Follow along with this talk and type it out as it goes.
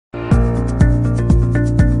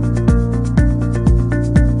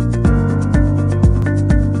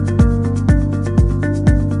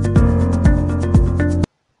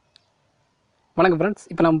வணக்கம் ஃப்ரெண்ட்ஸ்.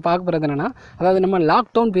 இப்போ நம்ம பார்க்க போகிறது என்னென்னா, அதாவது நம்ம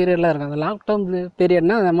லாக்டவுன் பீரியடில் இருக்கோம். அந்த லாக்டவுன்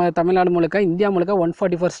பீரியட்னா நம்ம தமிழ்நாடு முழுக்க, இந்தியா முழுக்க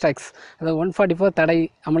 144 ஸ்ட்ரைக்ஸ், அதாவது 144 தடை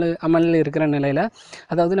அமலில் இருக்கிற நிலையில்,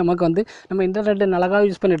 அதாவது நமக்கு வந்து நம்ம இன்டர்நெட் அழகாக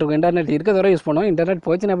யூஸ் பண்ணிட்டு இருக்கோம். இன்டர்நெட் இருக்கிற வரை யூஸ் பண்ணுவோம். இன்டர்நெட்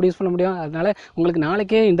போச்சுன்னா எப்படி யூஸ் பண்ண முடியும்? அதனால் உங்களுக்கு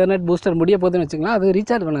நாளைக்கே இன்டர்நெட் பூஸ்டர் முடிய போகுதுன்னு வச்சுக்கலாம். அது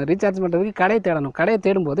ரீசார்ஜ் பண்ணணும். ரீசார்ஜ் பண்ணுறதுக்கு கடையை தேடணும். கடையை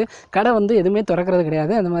தேடும்போது கடை வந்து எதுவுமே திறக்கிறது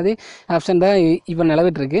கிடையாது. அந்த மாதிரி ஆப்ஷன் தான் இப்போ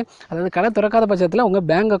நிலவிட்டு இருக்கு. அதாவது கடை திறக்காத பட்சத்தில் உங்கள்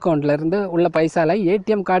பேங்க் அக்கௌண்ட்டில் இருந்து உள்ள பைசால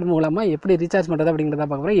ஏடிஎம் கார்டு மூலமாக எப்படி ரீசார்ஜ் பண்ணுறது அப்படிங்கிறத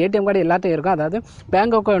பார்க்க போகிறோம். ஏடிஎம் கார்டு எல்லாத்தையும் இருக்கும். அதாவது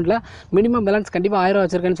பேங்க் அக்கௌண்ட்டில் மினிமம் பேலன்ஸ் கண்டிப்பாக 1000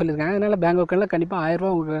 வச்சுருக்கேன்னு சொல்லியிருக்காங்க. அதனால் பேங்க் அக்கௌண்ட்டில் கண்டிப்பாக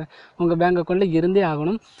 1000 உங்கள் பேங்க் அக்கௌண்ட்டில் இருந்தே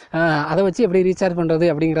ஆகணும். அதை வச்சு எப்படி ரீசார்ஜ் பண்ணுறது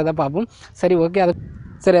அப்படிங்கிறத பார்ப்போம். சரி, ஓகே.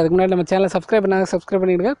 அதுக்கு முன்னாடி நம்ம சேனலை சப்ஸ்கிரைப்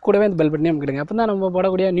பண்ணிவிடுங்க. கூடவே இந்த பெல் பட்டனையும் அமுக்கிடுங்க. அப்போ தான் நம்ம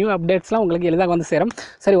போடக்கூடிய நியூ அப்டேட்ஸ்லாம் உங்களுக்கு எளிதாக வந்து சேரும்.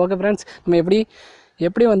 சரி, ஓகே ஃப்ரெண்ட்ஸ். நம்ம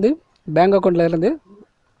எப்படி வந்து பேங்க் அக்கௌண்ட்டில் இருந்து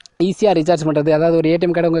ஈஸியாக ரீசார்ஜ் பண்ணுறது, அதாவது ஒரு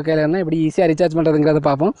ஏடிஎம் கார்டு உங்கள் கையில் இருந்தால் எப்படி ஈஸியாக ரீசார்ஜ் பண்ணுறதுங்கிறத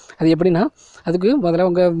பார்ப்போம். அது எப்படின்னா, அதுக்கு முதல்ல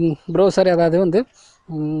உங்கள் ப்ரௌசர், அதாவது வந்து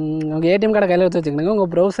உங்கள் ஏடிஎம் கார்டை கையில் எடுத்து வச்சுக்கணுங்க.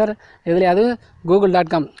 உங்கள் ப்ரௌசர் எதுலையாவது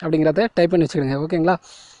google.com அப்படிங்கிறத டைப் பண்ணி வச்சுக்கிடுங்க. ஓகேங்களா?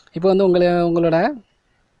 இப்போ வந்து உங்களோட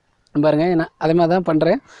பாருங்கள், நான் அதே மாதிரி தான்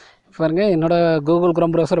பண்ணுறேன். பாருங்கள், என்னோடய கூகுள்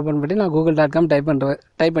குரோம் ப்ரௌசர் ஓப்பன் பண்ணி நான் google.com டைப்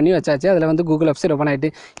பண்ணி வச்சாச்சு. அதில் வந்து கூகுள் வெப்சைட் ஓப்பன் ஆகிட்டு,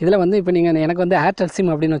 இதில் வந்து இப்போ நீங்கள் எனக்கு வந்து ஏர்டெல்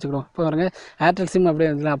சிம் அப்படின்னு வச்சுக்கிறோம். இப்போ பாருங்கள், ஏர்டெல் சிம்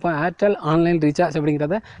அப்படின்னு, அப்போ ஏர்டெல் ஆன்லைன் ரீசார்ஜ்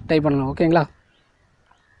அப்படிங்கிறத டைப் பண்ணணும். ஓகேங்களா?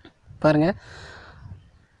 பாருங்கள்,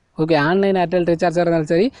 ஓகே. ஆன்லைன் ஏர்டெல் ரீசார்ஜாக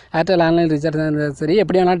இருந்தாலும் சரி, ஏர்டெல் ஆன்லைன் ரீசார்ஜாக இருந்தாலும் சரி,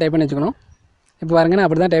 எப்படி வேணாலும் டைப் பண்ணி வச்சுக்கணும். இப்போ பாருங்கள், நான்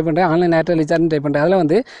அப்படி தான் டைப் பண்ணுறேன். ஆன்லைன் ஏர்டெல் ரீசார்ஜ்னு டைப் பண்ணுறேன். அதில்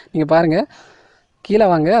வந்து நீங்கள் பாருங்கள், கீழே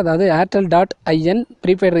வாங்க. அதாவது airtel.in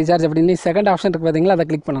ப்ரீபெய்ட் ரீசார்ஜ் அப்படின்னு செகண்ட் ஆப்ஷன் இருக்குது பார்த்தீங்களா, அதை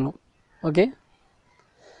கிளிக் பண்ணணும். ஓகே,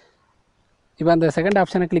 இப்போ அந்த செகண்ட்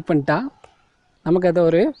ஆப்ஷனை கிளிக் பண்ணிட்டா நமக்கு அது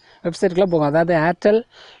ஒரு வெப்சைட்டுக்குள்ளே போகும். அதாவது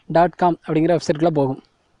airtel.com அப்படிங்கிற வெப்சைட்டுக்குள்ளே போகும்.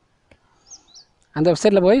 அந்த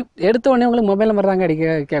வெப்சைட்டில் போய் எடுத்த உடனே உங்களுக்கு மொபைல் நம்பர் தாங்க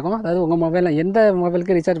கேட்கும். அதாவது உங்கள் மொபைலில் எந்த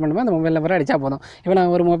மொபைலுக்கு ரீசார்ஜ் பண்ணுமோ அந்த மொபைல் நம்பரை அடித்தா போதும். இப்போ நான்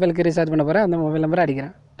ஒரு மொபைலுக்கு ரீசார்ஜ் பண்ண போகிறேன், அந்த மொபைல் நம்பரை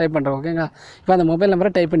அடிக்கிறேன், டைப் பண்ணுறேன். ஓகேங்களா? இப்போ அந்த மொபைல் நம்பரை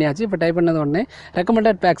டைப் பண்ணியாச்சு. இப்போ டைப் பண்ணது உடனே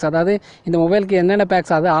ரெக்கமெண்டட் பேக்ஸ், அதாவது இந்த மொபைலுக்கு என்னென்ன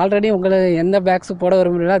பேக்ஸ், அது ஆல்ரெடி உங்களுக்கு எந்த பேக்ஸ் போட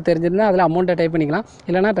விரும்புகிறீங்களோ தெரிஞ்சிருந்தால் அதில் அமௌண்ட்டை டைப் பண்ணிக்கலாம்.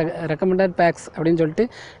 இல்லைனா ரெக்கமெண்டட் பேக்ஸ் அப்படின்னு சொல்லிட்டு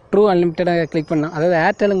ட்ரூ அன்லிமிட்டடை கிளிக் பண்ணலாம். அதாவது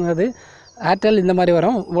ஏர்டெலுங்கிறது ஏர்டெல் இந்த மாதிரி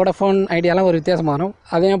வரும். வோடாஃபோன் ஐடியாலாம் ஒரு வித்தியாசமாக வரும்.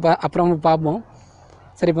 அதையும் அப்புறம் பார்ப்போம்.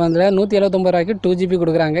 சரி, இப்போ வந்து 179 ரூபாய்க்கு 2GB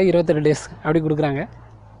கொடுக்குறாங்க, 28 டேஸ் அப்படி கொடுக்குறாங்க.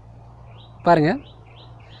 பாருங்கள்,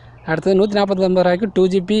 அடுத்தது 149 ரூபாய்க்கு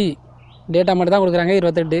 2GB டேட்டா மட்டும் தான் கொடுக்குறாங்க,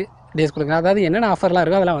 28 டேஸ் கொடுக்குறாங்க. அதாவது என்னென்ன ஆஃபர்லாம்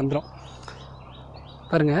இருக்கோ அதெல்லாம் வந்துடும்.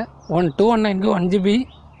 பாருங்கள், 219க்கு 1GB,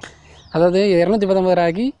 அதாவது 219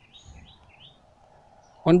 ரூபாய்க்கு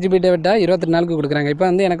 1GB டேட்டா 28 நாளுக்கு கொடுக்குறாங்க. இப்போ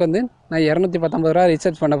வந்து எனக்கு வந்து நான் 219 ரூபா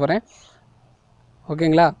ரீசார்ஜ் பண்ண போகிறேன்.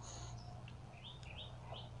 ஓகேங்களா?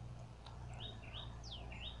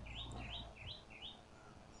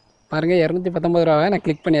 பாருங்கள், 219 ரூபாவை நான்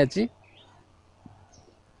கிளிக் பண்ணியாச்சு.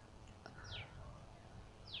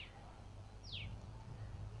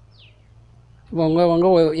 இப்போ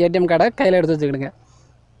உங்கள் ஏடிஎம் கார்டை கையில் எடுத்து வச்சுக்கிடுங்க.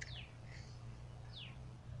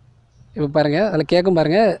 இப்போ பாருங்கள், அதில் கேட்கும்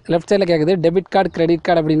பாருங்கள், லெஃப்ட் சைடில் கேட்குது டெபிட் கார்டு, கிரெடிட்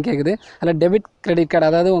கார்டு அப்படின்னு கேட்குது. அதில் டெபிட் கிரெடிட் கார்டு,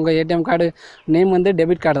 அதாவது உங்கள் ஏடிஎம் கார்டு நேம் வந்து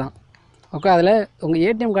டெபிட் கார்டு தான். ஓகே, அதில் உங்கள்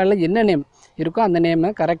ஏடிஎம் கார்டில் என்ன நேம் இருக்கோ அந்த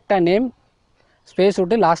நேமை கரெக்டாக நேம் ஸ்பேஸ்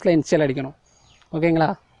விட்டு லாஸ்ட்டில் இனிஷியல் அடிக்கணும்.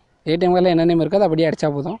 ஓகேங்களா? ஏடிஎம் கார்டில் என்ன நேம் இருக்கோ அதை அப்படியே அடித்தா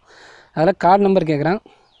போதும். அதில் கார்டு நம்பர் கேட்குறான்.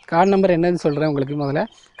 கார்டு நம்பர் என்னன்னு சொல்கிறேன் உங்களுக்கு. முதல்ல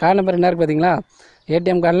கார்டு நம்பர் என்ன இருக்குது பார்த்தீங்களா?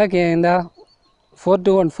 ஏடிஎம் கார்டில் இந்த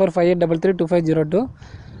 421458332502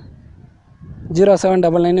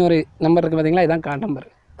 0799 ஒரு நம்பர் இருக்குது பார்த்தீங்களா? இதுதான் கார்டு நம்பர்,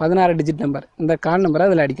 16 டிஜிட் நம்பர். இந்த கார்டு நம்பரை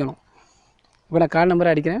அதில் அடிக்கணும். இப்போ நான் கார்டு நம்பரை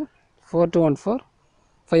அடிக்கிறேன்,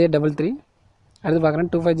 42145833. அடுத்து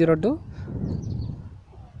பார்க்குறேன் 2502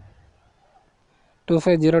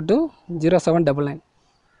 0799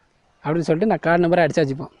 அப்படின்னு சொல்லிட்டு நான் கார்டு நம்பரை அடிச்சு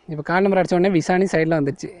வச்சுப்போம். இப்போ கார்டு நம்பர் அடித்த உடனே விசானி சைடில்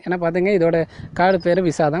வந்துச்சு. ஏன்னா பார்த்துங்க, இதோட கார்டு பேர்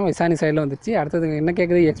விசா தான், விசானி சைடில் வந்துச்சு. அடுத்தது என்ன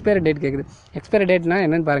கேட்குது? எக்ஸ்பைரி டேட் கேட்குது. எக்ஸ்பைரி டேட்னா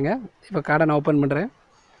என்னென்னு பாருங்கள். இப்போ கார்டை நான் ஓப்பன் பண்ணுறேன்.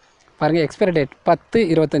 பாருங்கள், எக்ஸ்பைரி டேட்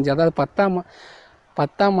 10/25, அதாவது 10ஆம்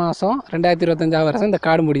மாதம் 2025 வருஷம் இந்த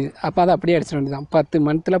கார்டு முடியுது. அப்போ அதை அப்படியே அடிச்சிட வேண்டியதான். 10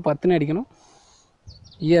 மந்த்தில் 10ன்னு அடிக்கணும்,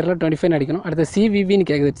 இயரில் 25 அடிக்கணும். அடுத்து சிவிவின்னு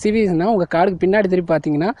கேட்குது. சிவினா உங்கள் கார்டுக்கு பின்னாடி திருப்பி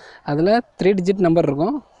பார்த்தீங்கன்னா அதில் 3 டிஜிட் நம்பர்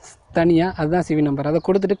இருக்கும் தனியாக, அதுதான் சிவி நம்பர். அதை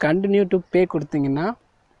கொடுத்துட்டு கண்டினியூ டு பே கொடுத்தீங்கன்னா,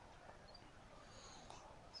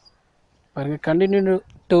 பாருங்கள், கண்டினியூ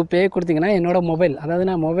டு பே கொடுத்தீங்கன்னா என்னோடய மொபைல், அதாவது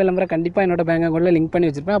நான் மொபைல் நம்பரை கண்டிப்பாக என்னோடய பேங்க் அக்கௌண்ட்டில் லிங்க் பண்ணி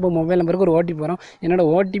வச்சுருப்பேன். அப்போ மொபைல் நம்பருக்கு ஒரு ஓடிபி வரும். என்னோடய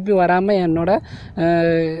ஓடிபி வராமல்,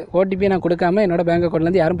 ஓடிபியை நான் கொடுக்காமல் என்னோடய பேங்க்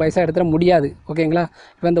அக்கௌண்ட்லேருந்து யாரும் பைசா எடுத்துட முடியாது. ஓகேங்களா?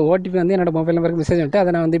 இப்போ அந்த ஓடிபி வந்து என்னோடய மொபைல் நம்பருக்கு மெசேஜ் வந்துட்டு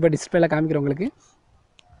அதை நான் வந்து இப்போ டிஸ்பிளேல காமிக்கிறேன் உங்களுக்கு.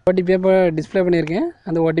 ஓடிபியை இப்போ டிஸ்பிளே பண்ணியிருக்கேன்.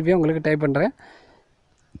 அந்த ஓடிபியை உங்களுக்கு டைப் பண்ணுறேன்.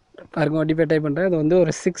 பாருங்கள், ஓடிபியை டைப் பண்ணுறேன். அது வந்து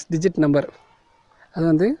ஒரு 6 டிஜிட் நம்பர். அது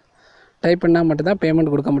வந்து டைப் பண்ணால் மட்டும்தான்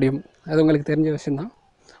பேமெண்ட் கொடுக்க முடியும். அது உங்களுக்கு தெரிஞ்ச விஷயந்தான்.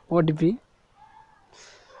 ஓடிபி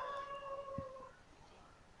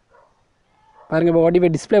பாருங்கள் இப்போ ஓடிபி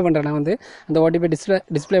டிஸ்ப்ளே பண்ணுறேன். நான் வந்து அந்த ஓடிபி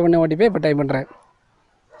டிஸ்ப்ளே பண்ண ஓடிபி இப்போ டைப் பண்ணுறேன்.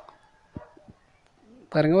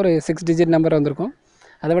 பாருங்கள் ஒரு 6 டிஜிட் நம்பர் வந்திருக்கும்.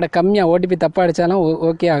 அதை விட கம்மியாக ஓடிபி தப்பாக அடித்தாலும்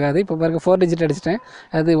ஓகே ஆகாது. இப்போ பாருங்கள் 4 டிஜிட் அடிச்சிட்டேன்,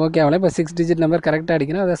 அது ஓகே ஆகலை. இப்போ 6 டிஜிட் நம்பர் கரெக்டாக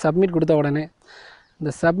அடிக்கணும். அதை சப்மிட் கொடுத்த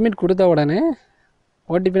உடனே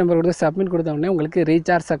ஓடிபி நம்பர் கொடுத்து சப்மிட் கொடுத்த உடனே உங்களுக்கு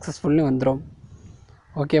ரீசார்ஜ் சக்ஸஸ்ஃபுல்னு வந்துடும்.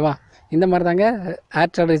 ஓகேவா? இந்த மாதிரி தாங்க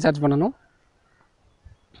ஏர்டெல் ரீசார்ஜ் பண்ணணும்.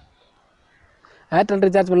 ஏர்டெல்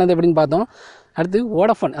ரீசார்ஜ் பண்ணது எப்படின்னு பார்த்தோம். அடுத்து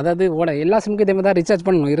வோடாஃபோன், அதாவது எல்லா சிம்முக்கும் இதே மாதிரி தான் ரீசார்ஜ்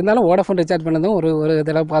பண்ணணும். இருந்தாலும் வோடாஃபோன் ரீசார்ஜ் பண்ணதும் ஒரு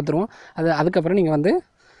தடவை பார்த்துருவோம். அதுக்கப்புறம் நீங்கள் வந்து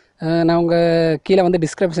நான் உங்கள் கீழே வந்து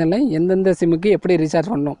டிஸ்கிரிப்ஷனில் எந்தெந்த சிம்முக்கு எப்படி ரீசார்ஜ்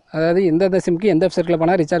பண்ணணும், அதாவது எந்தெந்த சிம்முக்கு எந்த வெப்சைட்டில்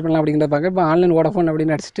போனால் ரீசார்ஜ் பண்ணலாம் அப்படிங்கிறத பார்க்க. இப்போ ஆன்லைன் வோடாஃபோன்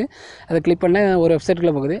அப்படின்னு அடிச்சுட்டு அதை கிளிக் பண்ண ஒரு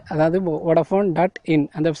வெப்சைட்டுக்குள்ளே போகுது. அதாவது vodafone.in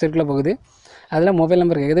அந்த வெப்சைட்டுக்குள்ளே போகுது. அதில் மொபைல்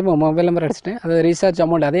நம்பர் கேட்குது. இப்போ மொபைல் நம்பர் அடிச்சிட்டேன். அது ரீசார்ஜ்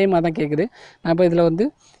அமௌண்ட் அதே மாதிரி தான் கேட்குது. நான் இப்போ இதில் வந்து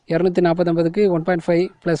 249க்கு 1.5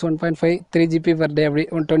 + 1.5 3 GB per day அப்படி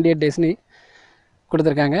 28 டேஸ்னு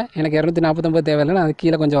கொடுத்துருக்காங்க. எனக்கு 249 தேவையில்லை. நான் அது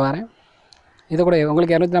கீழே கொஞ்சம் வரேன். இதை கூட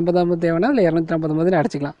உங்களுக்கு 249 தேவைன்னா இல்லை 249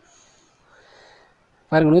 அடிச்சிக்கலாம்.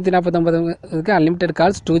 பாருங்கள் 149க்கு அன்லிமிட்டெட்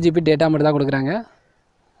கால்ஸ் 2 GB டேட்டா மட்டும் தான் கொடுக்குறாங்க.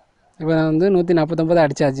 இப்போ நான் வந்து 149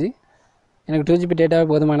 அடித்தாச்சு. எனக்கு 2 GB டேட்டாவே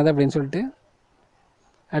போதுமானது அப்படின்னு சொல்லிட்டு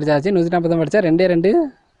அடித்தாச்சு. 149 அடித்தா 2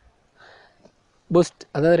 பூஸ்ட்,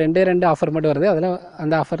 அதாவது 2 ஆஃபர் மட்டும் வருது. அதில்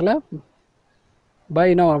அந்த ஆஃபரில் பை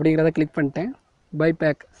நோ அப்படிங்கிறத கிளிக் பண்ணிட்டேன். பை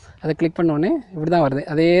பேக் அதை கிளிக் பண்ணோடனே இப்படி தான் வருது.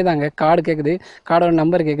 அதே தாங்க கார்டு கேட்குது, கார்டோட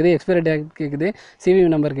நம்பர் கேட்குது, எக்ஸ்பைரி டேட் கேட்குது, சிவிவி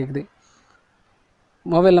நம்பர் கேட்குது,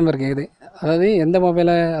 மொபைல் நம்பர் கேட்குது. அதாவது எந்த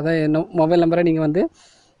மொபைல் நம்பரை நீங்கள் வந்து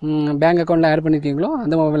பேங்க் அக்கௌண்ட்டில் ஆட் பண்ணியிருக்கீங்களோ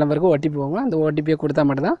அந்த மொபைல் நம்பருக்கு ஓடிபி போகும். அந்த ஓடிபியை கொடுத்தா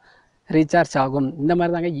மட்டும்தான் ரீசார்ஜ் ஆகும். இந்த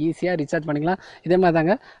மாதிரி தாங்க ஈஸியாக ரீசார்ஜ் பண்ணிக்கலாம். இதே மாதிரி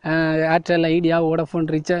தாங்க ஏர்டெல், ஐடியா, வோடாஃபோன்,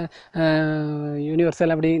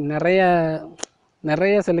 யூனிவர்சல் அப்படி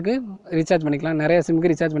நிறைய செல்லுக்கு ரீசார்ஜ் பண்ணிக்கலாம், நிறைய சிம்முக்கு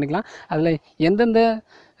ரீசார்ஜ் பண்ணிக்கலாம். அதில் எந்தெந்த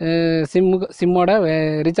சிம்மோட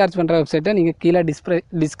ரீசார்ஜ் பண்ணுற வெப்சைட்டை நீங்கள் கீழே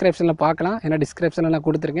டிஸ்கிரிப்ஷனில் பார்க்கலாம். ஏன்னா டிஸ்கிரிப்ஷனில் நான்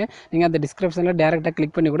கொடுத்துருக்கேன். நீங்கள் அந்த டிஸ்கிரிப்ஷனில் டேரெக்டாக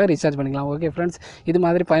கிளிக் பண்ணி கூட ரீசார்ஜ் பண்ணிக்கலாம். ஓகே ஃப்ரெண்ட்ஸ், இது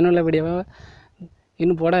மாதிரி பயனுள்ள வீடியோவை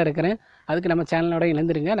இன்னும் போட இருக்கிறேன். அதுக்கு நம்ம சேனலோட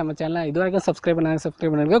இணைந்துருங்க. நம்ம சேனலை இது வரைக்கும் சப்ஸ்கிரைப்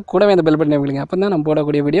பண்ணுங்க, கூடவே அந்த பெல் பட்டன் வைங்க. அப்போ தான் நம்ம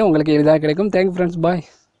போடக்கூடிய வீடியோ உங்களுக்கு எளிதாக கிடைக்கும். தேங்க்யூ ஃப்ரெண்ட்ஸ், பாய்.